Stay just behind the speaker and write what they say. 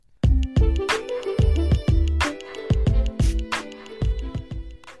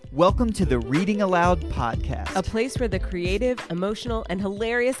Welcome to the Reading Aloud podcast, a place where the creative, emotional, and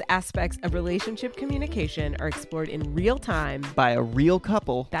hilarious aspects of relationship communication are explored in real time by a real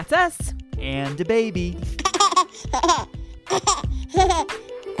couple. That's us. And a baby.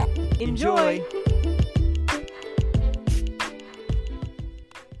 Enjoy.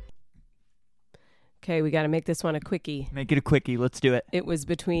 Okay, we got to make this one a quickie. Make it a quickie. Let's do it. It was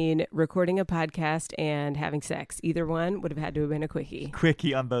between recording a podcast and having sex. Either one would have had to have been a quickie.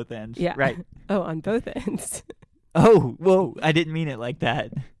 Quickie on both ends. Yeah. Right. Oh, on both ends. Oh, whoa. I didn't mean it like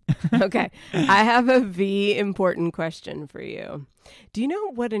that. Okay. I have a V important question for you. Do you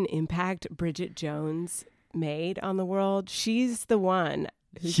know what an impact Bridget Jones made on the world? She's the one.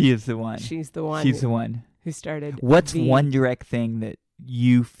 She is the one. She's the one. She's the one. Who started What's V. one direct thing that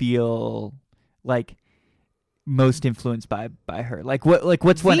you feel like most influenced by her?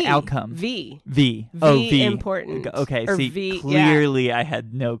 What's one outcome? V. Oh, V. Important. Okay, or see, V, clearly yeah. I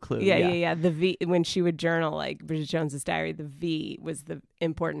had no clue. Yeah. The V, when she would journal, like Bridget Jones's diary, the V was the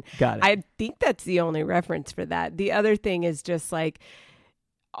important. Got it. I think that's the only reference for that. The other thing is just like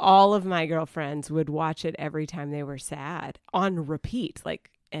all of my girlfriends would watch it every time they were sad on repeat.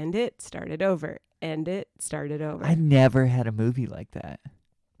 Like, end it, start it over. End it, start it over. I never had a movie like that.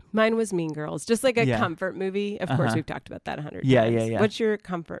 Mine was Mean Girls, just like a comfort movie. Of course, we've talked about that 100 times. Yeah. What's your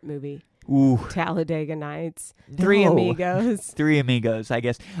comfort movie? Ooh. Talladega Nights, No. Three Amigos. Three Amigos, I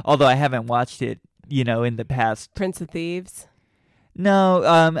guess. Although I haven't watched it, in the past. Prince of Thieves. No,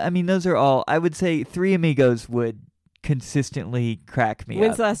 I mean, those are all, I would say Three Amigos would consistently crack me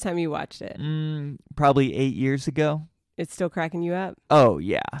When's up. the last time you watched it? Probably 8 years ago. It's still cracking you up? Oh,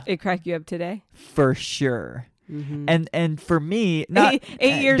 yeah. It cracked you up today? For sure. Mm-hmm. And for me, not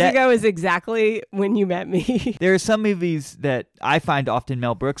eight years ago is exactly when you met me. There are some movies that I find often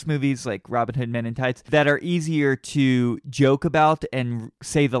Mel Brooks movies, like Robin Hood Men in Tights, that are easier to joke about and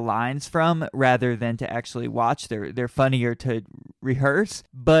say the lines from rather than to actually watch. They're funnier to rehearse.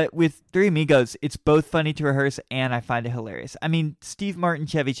 But with Three Amigos, it's both funny to rehearse and I find it hilarious. I mean, Steve Martin,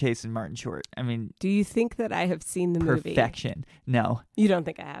 Chevy Chase, and Martin Short. I mean, do you think that I have seen the movie? Perfection. No. You don't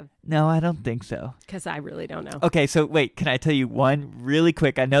think I have? No, I don't think so. Because I really don't know. Okay, so wait, can I tell you one really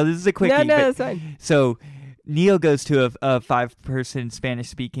quick? I know this is a quickie. No, but, that's fine. So Neo goes to a 5-person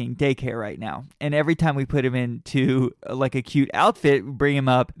Spanish-speaking daycare right now. And every time we put him into like a cute outfit, bring him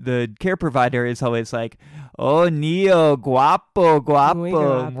up, the care provider is always like, "Oh, Neo, guapo,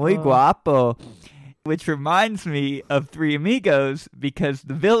 muy guapo." Which reminds me of Three Amigos because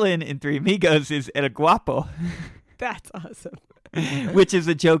the villain in Three Amigos is El Guapo. That's awesome. Which is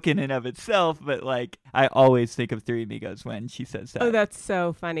a joke in and of itself, but like I always think of Three Amigos when she says that. Oh, that's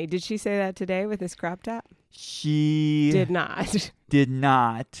so funny. Did she say that today with his crop top? She did not. Did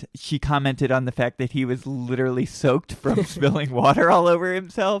not. She commented on the fact that he was literally soaked from spilling water all over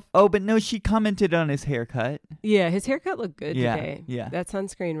himself. Oh, but no, she commented on his haircut. Yeah, his haircut looked good today. Yeah. That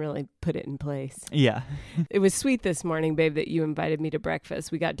sunscreen really put it in place. Yeah. It was sweet this morning, babe, that you invited me to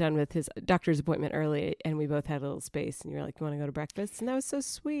breakfast. We got done with his doctor's appointment early, and we both had a little space, and you were like, "You want to go to breakfast?" And that was so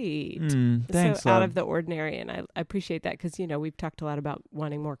sweet. Thanks, so out love. of the ordinary, and I appreciate that because, we've talked a lot about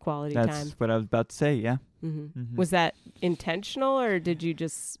wanting more quality That's time. what I was about to say, yeah. Was that intentional, or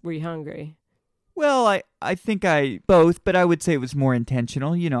were you hungry? Well, I think both, but I would say it was more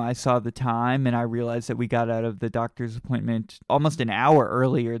intentional. I saw the time and I realized that we got out of the doctor's appointment almost an hour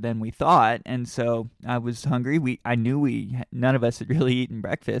earlier than we thought. And so I was hungry. I knew none of us had really eaten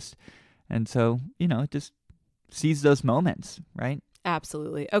breakfast. And so, just seize those moments, right?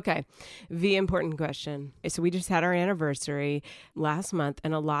 Absolutely. Okay. The important question. So we just had our anniversary last month,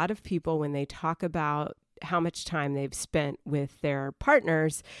 and a lot of people, when they talk about how much time they've spent with their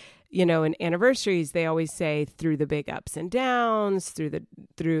partners, in anniversaries, they always say through the big ups and downs,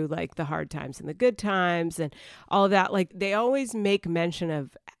 through like the hard times and the good times and all of that. Like they always make mention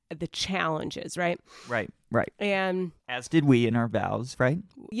of the challenges, right? Right. And as did we in our vows, right?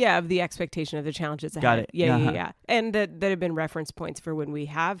 Yeah, of the expectation of the challenges ahead. Got it. Yeah. And that have been reference points for when we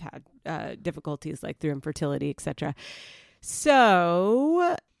have had difficulties like through infertility, etc.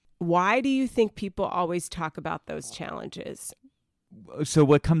 So why do you think people always talk about those challenges? So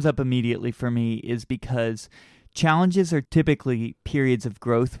what comes up immediately for me is because challenges are typically periods of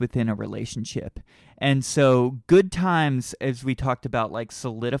growth within a relationship. And so good times, as we talked about, like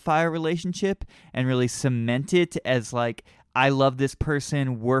solidify a relationship and really cement it as like, I love this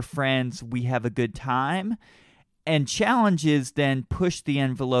person, we're friends, we have a good time. And challenges then push the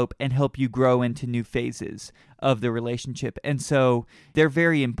envelope and help you grow into new phases of the relationship. And so they're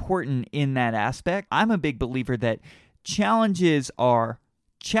very important in that aspect. I'm a big believer that challenges are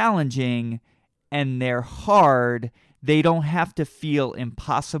challenging and they're hard They don't have to feel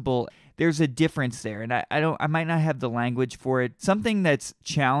impossible. There's a difference there, and I might not have the language for it. Something that's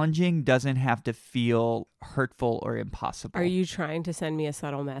challenging doesn't have to feel hurtful or impossible. Are you trying to send me a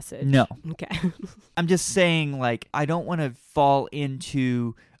subtle message? No. Okay. I'm just saying, like, I don't want to fall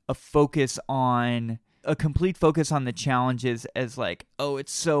into a complete focus on the challenges as like, oh,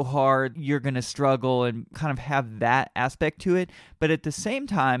 it's so hard, you're going to struggle, and kind of have that aspect to it. But at the same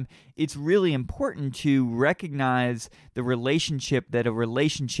time, it's really important to recognize the relationship that a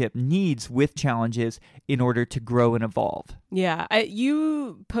relationship needs with challenges in order to grow and evolve. Yeah.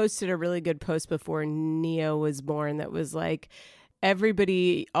 You posted a really good post before Neo was born that was like,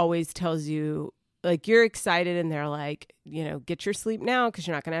 everybody always tells you, like, you're excited and they're like, get your sleep now because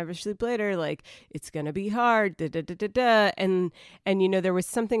you're not going to have your sleep later. Like, it's going to be hard. Da, da, da, da, da. And there was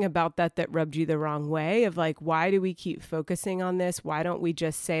something about that rubbed you the wrong way of like, why do we keep focusing on this? Why don't we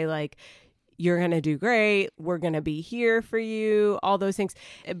just say like, you're going to do great. We're going to be here for you, all those things.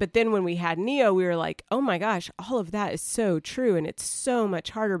 But then when we had Neo, we were like, oh my gosh, all of that is so true. And it's so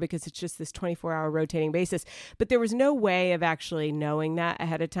much harder because it's just this 24-hour rotating basis. But there was no way of actually knowing that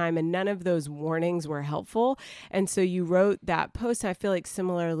ahead of time. And none of those warnings were helpful. And so you wrote that post. I feel like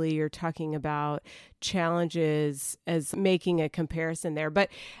similarly, you're talking about challenges as making a comparison there. But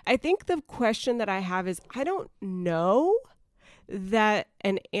I think the question that I have is, I don't know that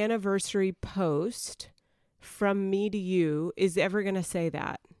an anniversary post from me to you is ever going to say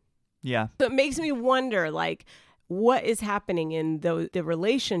that. Yeah. So it makes me wonder, like, what is happening in the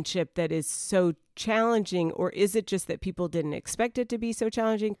relationship that is so challenging, or is it just that people didn't expect it to be so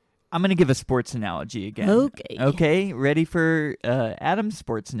challenging? I'm going to give a sports analogy again. Okay, ready for Adam's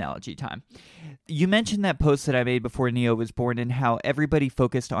sports analogy time. You mentioned that post that I made before Neo was born and how everybody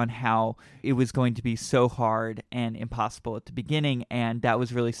focused on how it was going to be so hard and impossible at the beginning, and that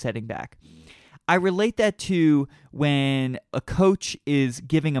was really setting back. I relate that to when a coach is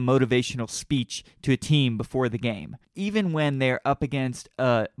giving a motivational speech to a team before the game. Even when they're up against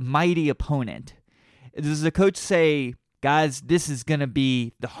a mighty opponent, does the coach say, guys, this is going to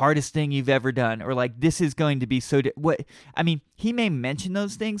be the hardest thing you've ever done, or like, this is going to be so... he may mention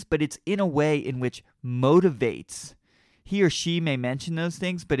those things, but it's in a way in which motivates. He or she may mention those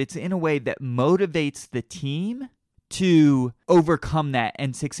things, but it's in a way that motivates the team to overcome that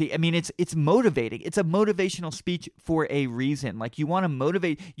and succeed. I mean, it's motivating. It's a motivational speech for a reason. Like, you want to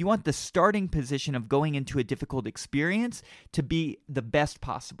motivate, you want the starting position of going into a difficult experience to be the best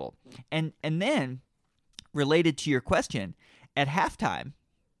possible. And then, related to your question, at halftime,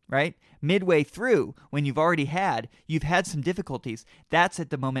 right? Midway through, when you've had some difficulties, that's at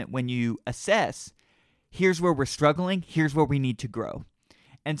the moment when you assess, here's where we're struggling, here's where we need to grow.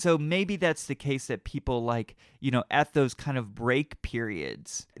 And so maybe that's the case that people like, at those kind of break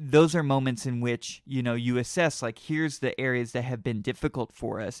periods, those are moments in which, you assess, like, here's the areas that have been difficult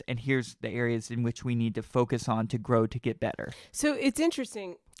for us, and here's the areas in which we need to focus on to grow, to get better. So it's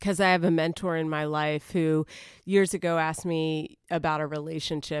interesting because I have a mentor in my life who years ago asked me about a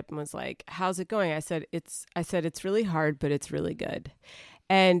relationship and was like, how's it going? I said, it's really hard, but it's really good.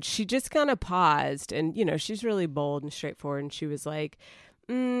 And she just kind of paused, and, she's really bold and straightforward. And she was like,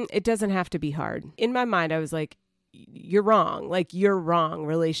 it doesn't have to be hard. In my mind, I was like, you're wrong. Like, you're wrong.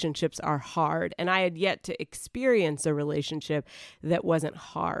 Relationships are hard. And I had yet to experience a relationship that wasn't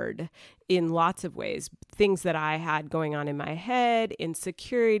hard in lots of ways. Things that I had going on in my head,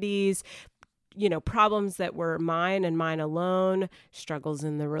 insecurities, problems that were mine and mine alone, struggles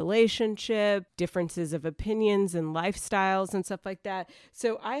in the relationship, differences of opinions and lifestyles and stuff like that.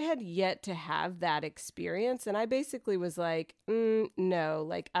 So I had yet to have that experience. And I basically was like, no,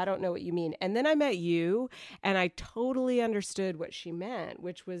 like, I don't know what you mean. And then I met you and I totally understood what she meant,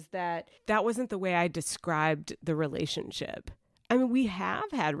 which was that wasn't the way I described the relationship. I mean, we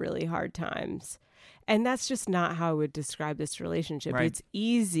have had really hard times, and that's just not how I would describe this relationship. Right. It's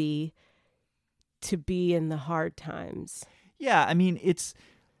easy to be in the hard times. Yeah, I mean, it's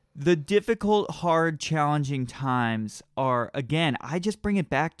the difficult, hard, challenging times are, again, I just bring it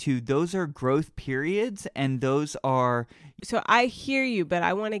back to those are growth periods, and those are... So I hear you, but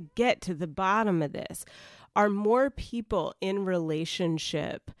I want to get to the bottom of this. Are more people in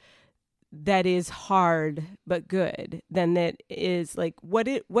relationship that is hard but good than that is like,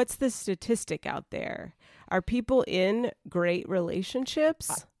 what's the statistic out there? Are people in great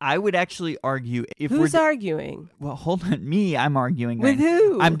relationships? I would actually argue who's arguing? Well, hold on, I'm arguing with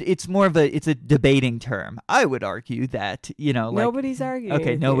who? It's more of a debating term. I would argue that nobody's arguing.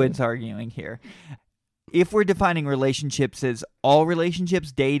 Okay, no one's arguing here. If we're defining relationships as all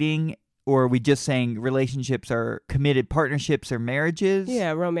relationships, dating, Or are we just saying relationships are committed partnerships or marriages?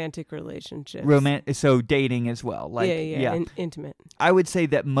 Yeah, romantic relationships. So dating as well. Like, yeah. Intimate. I would say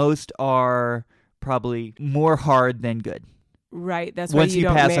that most are probably more hard than good. Right. That's why you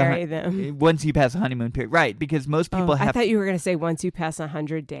don't marry them. Once you pass a honeymoon period. Right. Because most people have... I thought you were going to say once you pass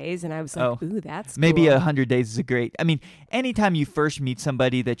 100 days. And I was like, ooh, that's cool. Maybe 100 days is a great... I mean, anytime you first meet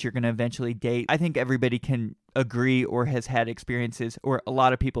somebody that you're going to eventually date, I think everybody can agree or has had experiences, or a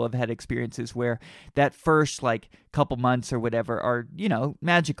lot of people have had experiences where that first like couple months or whatever are,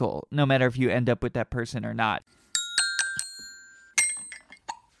 magical, no matter if you end up with that person or not.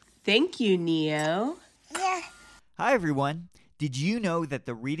 Thank you, Neo. Yeah. Hi, everyone. Did you know that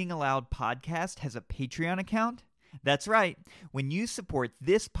the Reading Aloud podcast has a Patreon account? That's right. When you support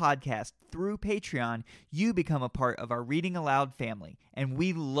this podcast through Patreon, you become a part of our Reading Aloud family, and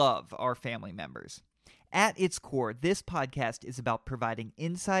we love our family members. At its core, this podcast is about providing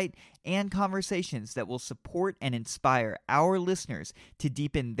insight and conversations that will support and inspire our listeners to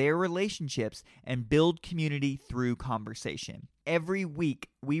deepen their relationships and build community through conversation. Every week,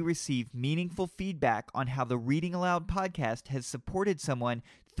 we receive meaningful feedback on how the Reading Aloud podcast has supported someone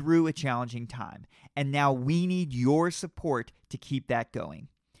through a challenging time. And now we need your support to keep that going.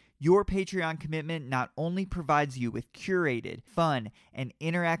 Your Patreon commitment not only provides you with curated, fun, and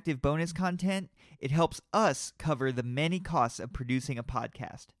interactive bonus content, it helps us cover the many costs of producing a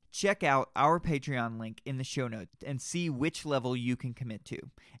podcast. Check out our Patreon link in the show notes and see which level you can commit to.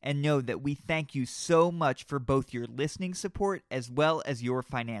 And know that we thank you so much for both your listening support as well as your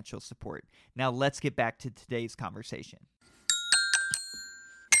financial support. Now let's get back to today's conversation.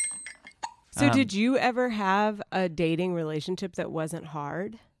 So did you ever have a dating relationship that wasn't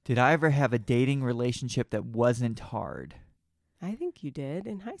hard? Did I ever have a dating relationship that wasn't hard? I think you did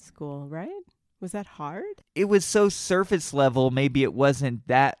in high school, right? Was that hard? It was so surface level, maybe it wasn't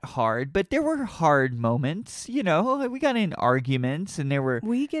that hard, but there were hard moments. We got in arguments and there were...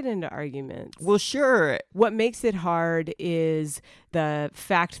 We get into arguments. Well, sure. What makes it hard is the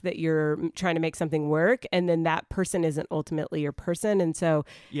fact that you're trying to make something work and then that person isn't ultimately your person. And so,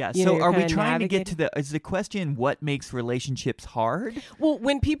 so are we trying to get to is the question what makes relationships hard? Well,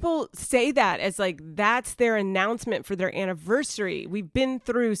 when people say that as like, that's their announcement for their anniversary, we've been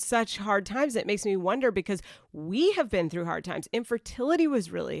through such hard times. It makes me wonder because we have been through hard times. Infertility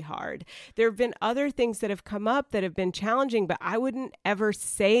was really hard. There have been other things that have come up that have been challenging, but I wouldn't ever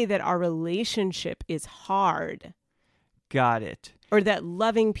say that our relationship is hard. Got it. Or that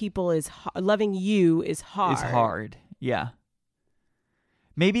loving people loving you is hard. Is hard, yeah.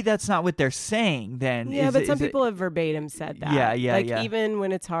 Maybe that's not what they're saying then. Yeah, but some people have verbatim said that. Yeah. Like even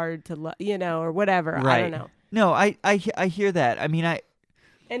when it's hard to love, or whatever. Right. I don't know. No, I hear that. I mean,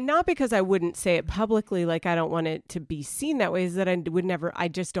 And not because I wouldn't say it publicly, like I don't want it to be seen that way, is that I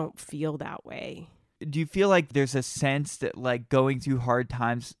just don't feel that way. Do you feel like there's a sense that like going through hard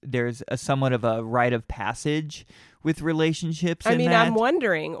times, there's a somewhat of a rite of passage with relationships? I'm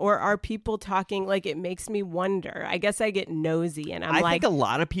wondering, or are people talking, like it makes me wonder. I guess I get nosy and I think a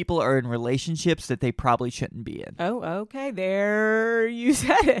lot of people are in relationships that they probably shouldn't be in. Oh, okay. There you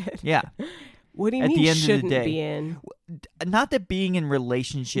said it. Yeah. What do you At mean the end shouldn't of the day, be in? Not that being in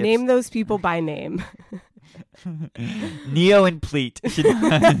relationships. Name those people by name. Neo and Pleat.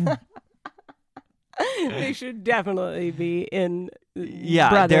 They should definitely be in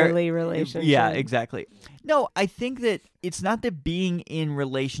brotherly relationships. Yeah, exactly. No, I think that it's not that being in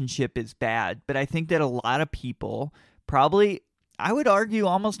relationship is bad, but I think that a lot of people, probably, I would argue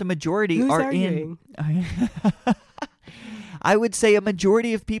almost a majority Who's are arguing? in... I would say a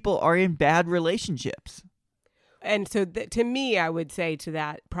majority of people are in bad relationships. And so to me, I would say to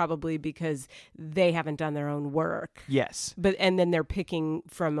that probably because they haven't done their own work. Yes. And then they're picking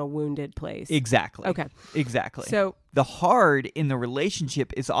from a wounded place. Exactly. Okay. Exactly. So the hard in the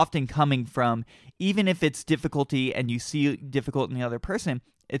relationship is often coming from, even if it's difficulty and you see difficult in the other person,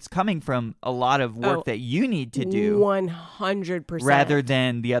 it's coming from a lot of work that you need to do 100% rather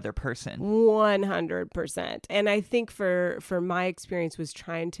than the other person. 100%. And I think for my experience was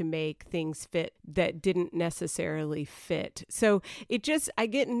trying to make things fit that didn't necessarily fit. So I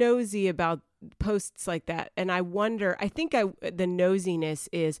get nosy about posts like that. And I wonder, the nosiness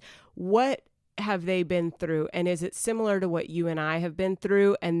is what have they been through, and is it similar to what you and I have been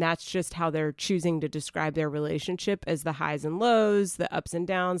through, and that's just how they're choosing to describe their relationship as the highs and lows, the ups and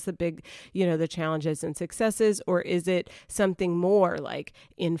downs, the big, the challenges and successes, or is it something more like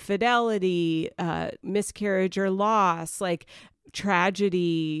infidelity, miscarriage or loss, like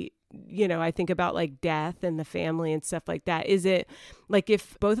tragedy? I think about like death and the family and stuff like that. Is it like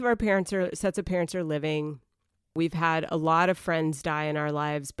if both of our sets of parents are living We've had a lot of friends die in our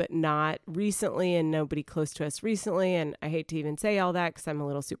lives, but not recently, and nobody close to us recently. And I hate to even say all that because I'm a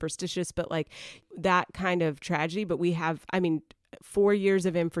little superstitious, but like that kind of tragedy. But we have, 4 years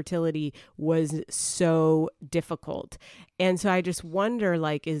of infertility was so difficult. And so I just wonder,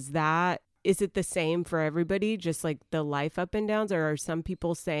 like, is it the same for everybody? Just like the life up and downs? Or are some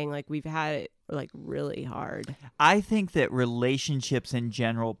people saying like we've had it like really hard? I think that relationships in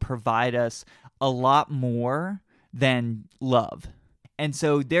general provide us a lot more than love. And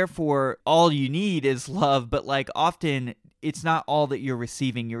so therefore all you need is love, but like often it's not all that you're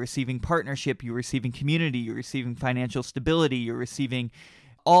receiving. You're receiving partnership, you're receiving community, you're receiving financial stability, you're receiving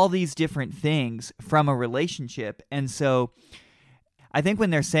all these different things from a relationship. And so I think when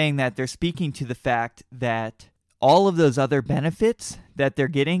they're saying that, they're speaking to the fact that all of those other benefits that they're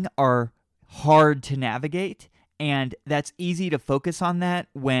getting are hard to navigate, and that's easy to focus on that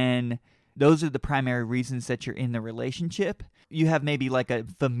when those are the primary reasons that you're in the relationship. You have maybe like a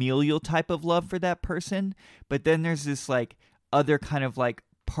familial type of love for that person, but then there's this like other kind of like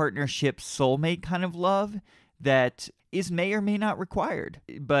partnership soulmate kind of love that is may or may not required,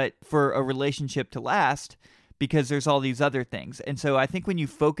 but for a relationship to last, because there's all these other things. And so I think when you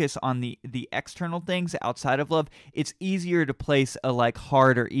focus on the external things outside of love, it's easier to place a like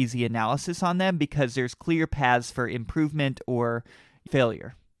hard or easy analysis on them because there's clear paths for improvement or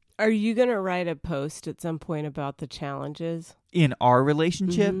failure. Are you going to write a post at some point about the challenges in our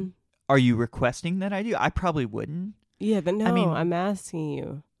relationship? Mm-hmm. Are you requesting that I do? I probably wouldn't. Yeah, but no, I'm asking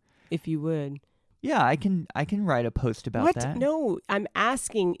you if you would. Yeah, I can write a post about that. No, I'm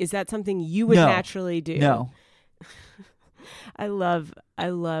asking, is that something you would naturally do? No. I love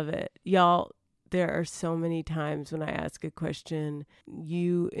it. Y'all, there are so many times when I ask a question,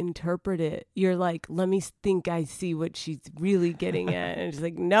 you interpret it. You're like, let me think I see what she's really getting at. And it's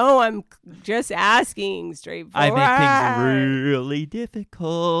like, no, I'm just asking straightforward. I make things really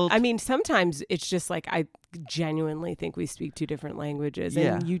difficult. I mean, sometimes it's just like I genuinely think we speak two different languages.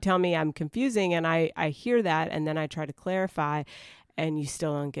 And you tell me I'm confusing and I hear that and then I try to clarify. And you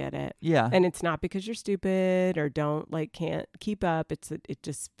still don't get it. Yeah. And it's not because you're stupid or can't keep up. It's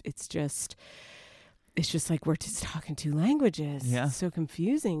just like we're just talking two languages. Yeah. It's so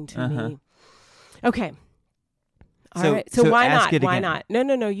confusing to me. Okay. All right. So why ask not? it Why again.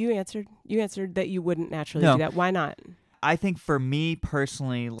 not? No. You answered that you wouldn't naturally do that. Why not? I think for me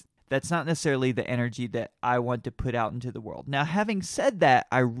personally, that's not necessarily the energy that I want to put out into the world. Now, having said that,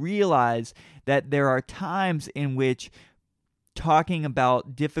 I realize that there are times in which talking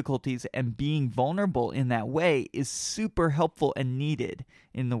about difficulties and being vulnerable in that way is super helpful and needed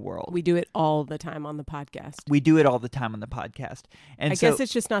in the world. We do it all the time on the podcast. We do it all the time on the podcast. And I guess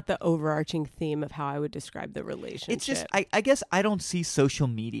it's just not the overarching theme of how I would describe the relationship. It's just, I guess I don't see social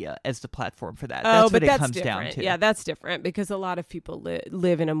media as the platform for that. That's what it comes down to. Yeah, that's different because a lot of people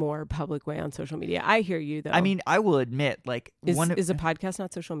live in a more public way on social media. I hear you, though. I mean, I will admit, like... Is a podcast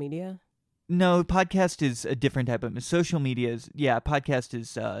not social media? No, podcast is a different type of... Social media is... Yeah, podcast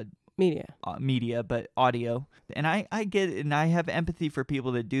is... media, but audio. And I get it, and I have empathy for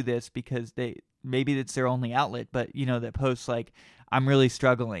people that do this because maybe it's their only outlet, but that posts like, I'm really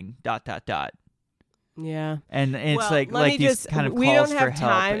struggling, ... Yeah. And it's like these kind of calls for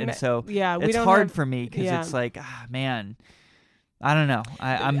help. And so it's hard for me because it's like, man, I don't know.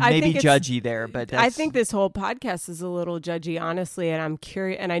 I'm maybe judgy there, but I think this whole podcast is a little judgy, honestly, and I'm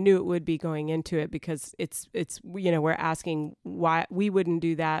curious, and I knew it would be going into it because it's we're asking why we wouldn't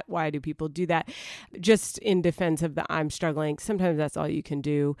do that. Why do people do that? Just in defense of the I'm struggling. Sometimes that's all you can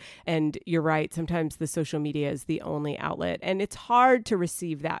do, and you're right. Sometimes the social media is the only outlet, and it's hard to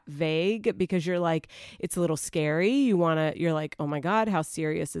receive that vague because you're like, it's a little scary. You're like, oh my God, how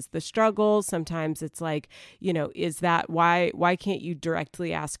serious is the struggle? Sometimes it's like, is that why can't you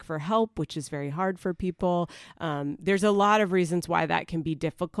directly ask for help, which is very hard for people. There's a lot of reasons why that can be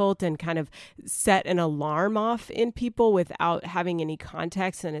difficult and kind of set an alarm off in people without having any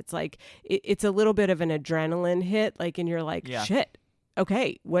context. And it's like, it's a little bit of an adrenaline hit, like, and you're like, shit,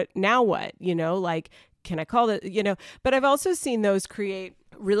 okay, what now? What, like, can I call it, but I've also seen those create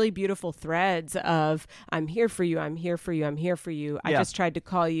really beautiful threads of I'm here for you. I'm here for you. I'm here for you. I just tried to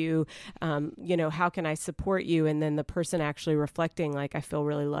call you, how can I support you? And then the person actually reflecting like, I feel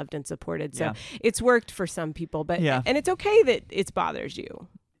really loved and supported. So it's worked for some people, but, and it's okay that it bothers you.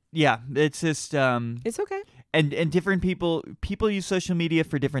 Yeah. It's just, it's okay. And different people use social media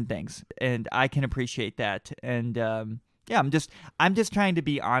for different things. And I can appreciate that. And, I'm just trying to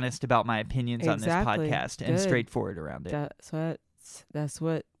be honest about my opinions on this podcast and straightforward around it. That's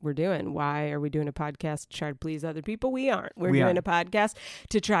what we're doing. Why are we doing a podcast to try to please other people? We aren't. We're doing aren't. a podcast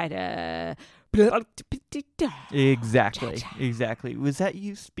to try to... Exactly. Was that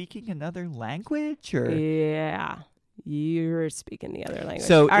you speaking another language? Or Yeah. You're speaking the other language.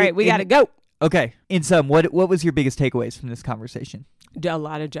 So all right, we got to go. Okay. In sum, what was your biggest takeaways from this conversation? A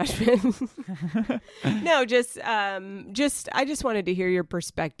lot of judgment. No, I just wanted to hear your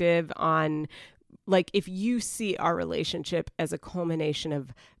perspective on, like, if you see our relationship as a culmination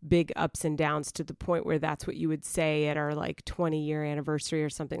of big ups and downs to the point where that's what you would say at our like 20-year anniversary or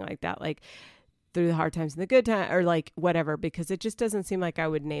something like that, like through the hard times and the good times, or like whatever, because it just doesn't seem like I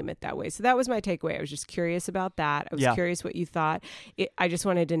would name it that way. So that was my takeaway. I was just curious about that. I was curious what you thought. I just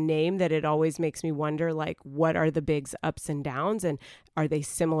wanted to name that. It always makes me wonder, like, what are the big ups and downs, and are they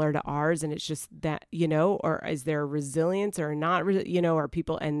similar to ours? And it's just that, or is there resilience or not, are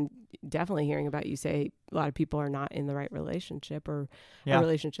people, and definitely hearing about you say a lot of people are not in the right relationship or a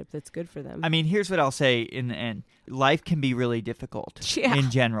relationship that's good for them. I mean, here's what I'll say in the end. Life can be really difficult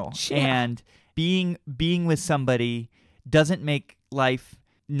in general. Yeah. And being with somebody doesn't make life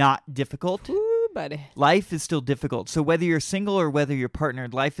not difficult. Ooh, buddy. Life is still difficult. So whether you're single or whether you're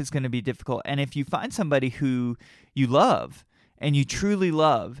partnered, life is going to be difficult. And if you find somebody who you love and you truly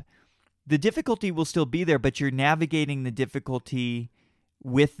love, the difficulty will still be there, but you're navigating the difficulty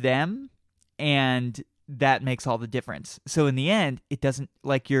with them, and that makes all the difference. So in the end, it doesn't,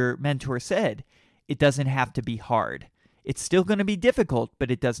 like your mentor said, it doesn't have to be hard. It's still going to be difficult,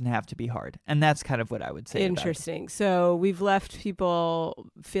 but it doesn't have to be hard. And that's kind of what I would say. Interesting. So we've left people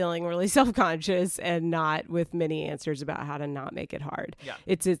feeling really self-conscious and not with many answers about how to not make it hard. Yeah.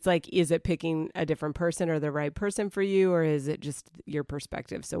 It's like, is it picking a different person or the right person for you, or is it just your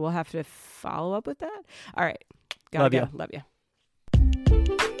perspective? So we'll have to follow up with that. All right. Love you.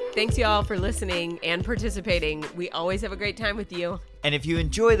 Thanks, y'all, for listening and participating. We always have a great time with you. And if you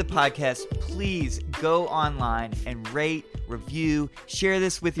enjoy the podcast, please go online and rate, review, share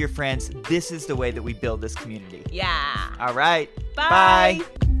this with your friends. This is the way that we build this community. Yeah. All right. Bye.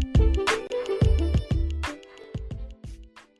 Bye.